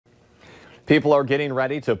People are getting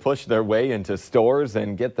ready to push their way into stores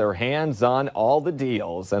and get their hands on all the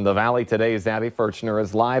deals. In the Valley today's Abby Furchner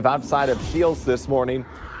is live outside of Shields this morning,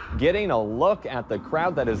 getting a look at the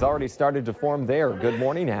crowd that has already started to form there. Good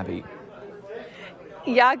morning, Abby.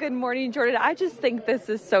 Yeah, good morning, Jordan. I just think this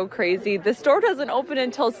is so crazy. The store doesn't open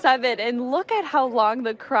until 7, and look at how long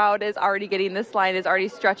the crowd is already getting. This line is already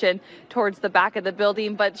stretching towards the back of the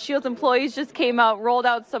building, but Shields employees just came out, rolled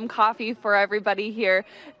out some coffee for everybody here,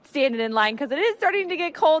 standing in line because it is starting to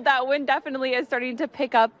get cold. That wind definitely is starting to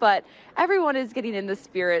pick up, but everyone is getting in the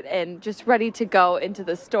spirit and just ready to go into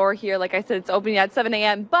the store here. Like I said, it's opening at 7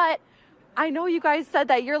 a.m., but I know you guys said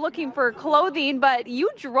that you're looking for clothing, but you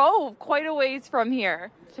drove quite a ways from here.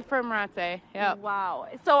 From Rate, yeah. Wow.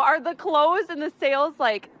 So are the clothes and the sales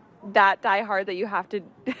like that die hard that you have to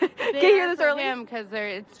get here this early? Because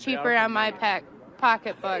it's cheaper on my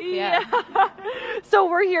pocketbook, yeah. So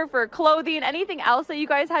we're here for clothing. Anything else that you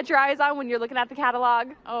guys had your eyes on when you're looking at the catalog?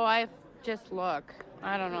 Oh, I just look.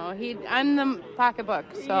 I don't know. I'm the pocketbook,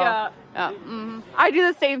 so. Yeah. I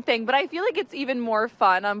do the same thing, but I feel like it's even more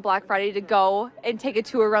fun on Black Friday to go and take a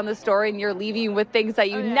tour around the store, and you're leaving with things that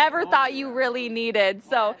you never thought you really needed.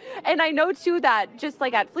 So, and I know too that just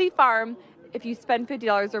like at Fleet Farm, if you spend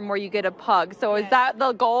 $50 or more, you get a pug. So is that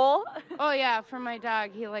the goal? Oh yeah, for my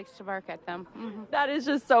dog, he likes to bark at them. That is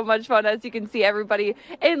just so much fun. As you can see, everybody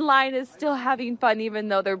in line is still having fun, even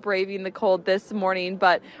though they're braving the cold this morning.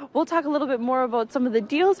 But we'll talk a little bit more about some of the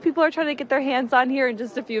deals people are trying to get their hands on here in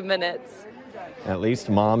just a few minutes. At least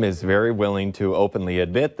Mom is very willing to openly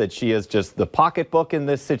admit that she is just the pocketbook in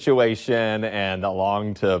this situation and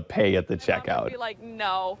along to pay at the checkout. I'd be like,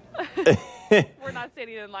 no, we're not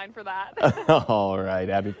standing in line for that. All right,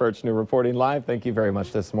 Abby Furchner reporting live. Thank you very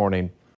much this morning.